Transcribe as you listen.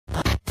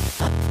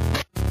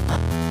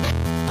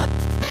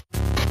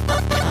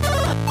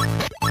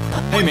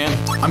Hey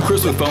man, I'm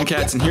Chris with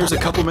PhoneCats, and here's a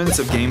couple minutes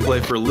of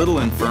gameplay for Little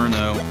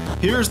Inferno.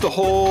 Here's the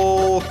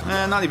whole,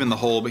 not even the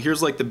whole, but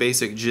here's like the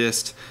basic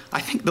gist.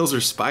 I think those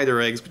are spider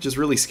eggs, which is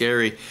really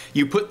scary.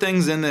 You put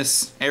things in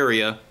this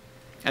area,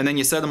 and then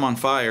you set them on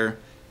fire.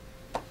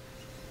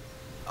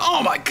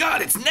 Oh my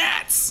god, it's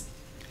gnats!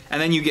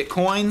 And then you get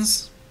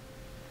coins,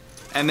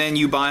 and then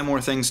you buy more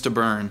things to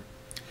burn.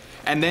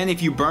 And then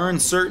if you burn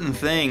certain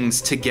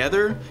things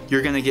together,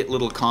 you're gonna get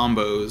little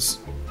combos.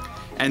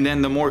 And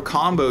then the more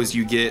combos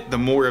you get, the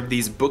more of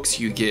these books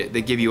you get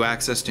that give you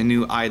access to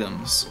new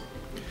items.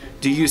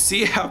 Do you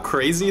see how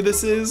crazy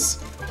this is?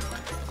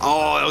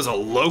 Oh, that was a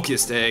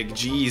locust egg,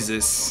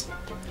 Jesus.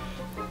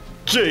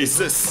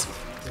 Jesus.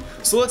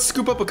 So let's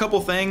scoop up a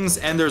couple things,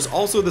 and there's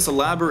also this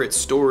elaborate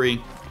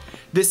story.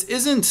 This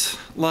isn't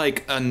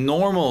like a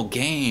normal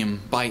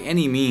game by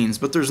any means,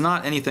 but there's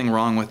not anything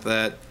wrong with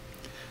that.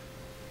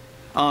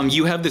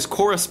 You have this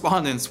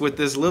correspondence with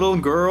this little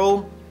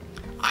girl.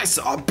 I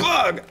saw a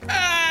bug!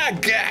 Ah,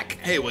 gack!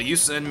 Hey, will you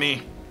send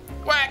me...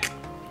 Whack!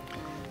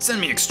 Send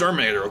me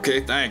exterminator,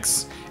 okay?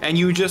 Thanks. And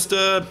you just,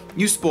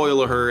 you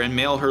spoil her and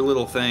mail her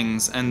little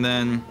things, and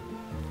then...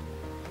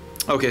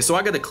 Okay, so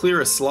I gotta clear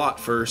a slot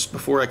first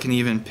before I can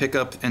even pick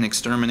up an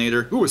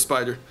exterminator. Ooh, a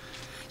spider.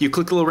 You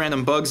click little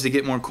random bugs to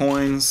get more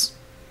coins.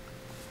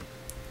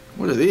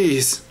 What are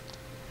these?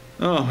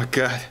 Oh my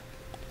god.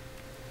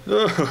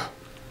 Ugh.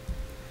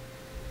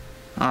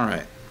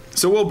 Alright.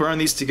 So we'll burn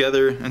these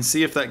together and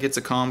see if that gets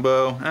a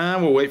combo,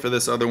 and we'll wait for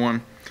this other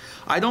one.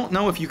 I don't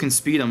know if you can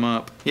speed them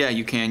up. Yeah,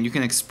 you can. You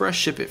can express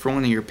ship it for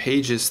one of your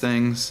pages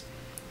things,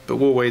 but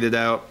we'll wait it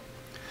out.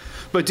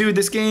 But dude,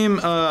 this game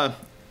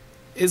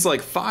is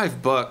like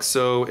 $5,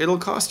 so it'll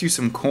cost you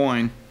some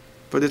coin,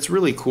 but it's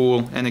really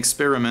cool and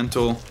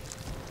experimental.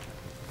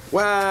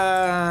 Wow,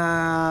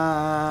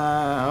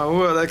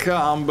 what a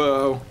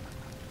combo.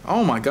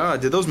 Oh my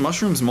god, did those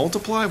mushrooms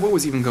multiply? What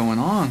was even going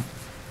on?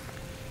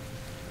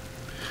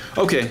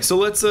 Okay, so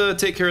let's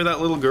take care of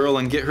that little girl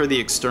and get her the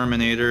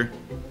exterminator.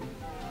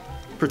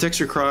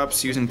 Protects your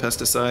crops using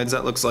pesticides,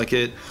 that looks like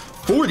it.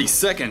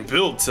 40-second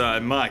build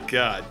time, my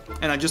god.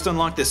 And I just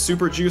unlocked this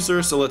super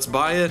juicer, so let's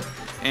buy it,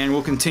 and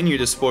we'll continue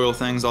to spoil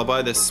things. I'll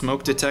buy this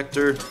smoke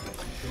detector.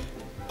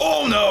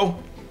 Oh no!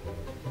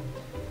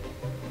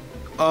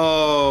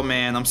 Oh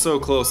man, I'm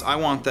so close. I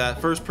want that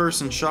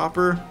first-person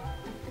shopper.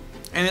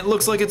 And it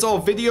looks like it's all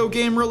video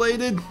game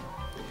related.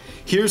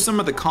 Here's some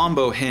of the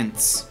combo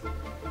hints.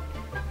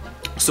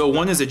 So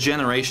one is a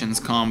generations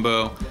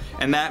combo,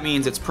 and that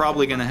means it's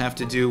probably gonna have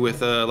to do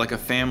with like a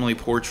family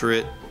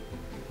portrait.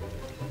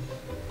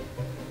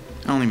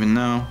 I don't even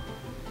know.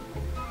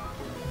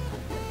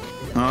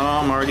 Oh,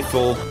 I'm already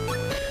full.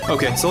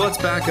 Okay, so let's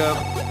back up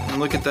and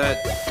look at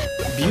that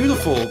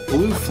beautiful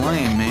blue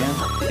flame, man.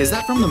 Is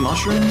that from the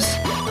mushrooms?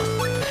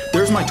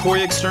 There's my toy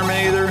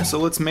exterminator, so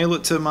let's mail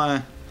it to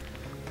my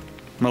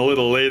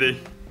little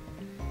lady.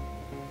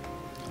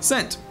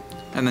 Sent.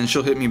 And then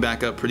she'll hit me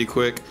back up pretty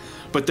quick.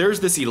 But there's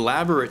this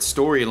elaborate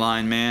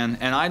storyline, man,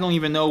 and I don't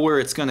even know where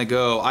it's gonna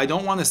go. I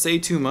don't want to say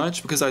too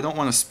much because I don't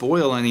want to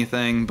spoil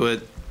anything,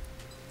 but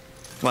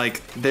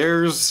like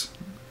this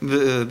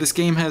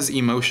game has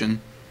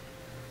emotion.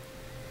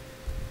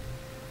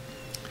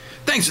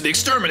 Thanks for the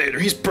exterminator,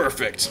 he's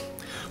perfect.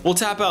 We'll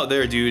tap out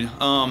there, dude.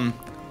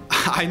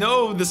 I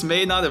know this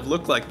may not have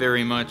looked like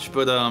very much,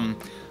 but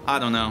I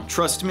don't know.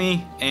 Trust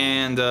me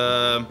and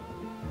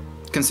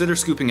consider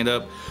scooping it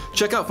up.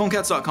 Check out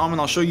phonecats.com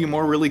and I'll show you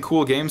more really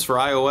cool games for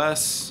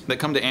iOS that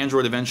come to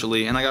Android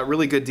eventually. And I got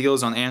really good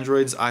deals on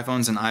Androids,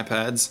 iPhones, and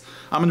iPads.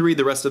 I'm going to read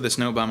the rest of this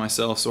note by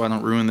myself so I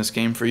don't ruin this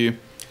game for you.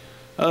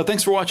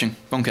 Thanks for watching.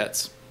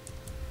 PhoneCats.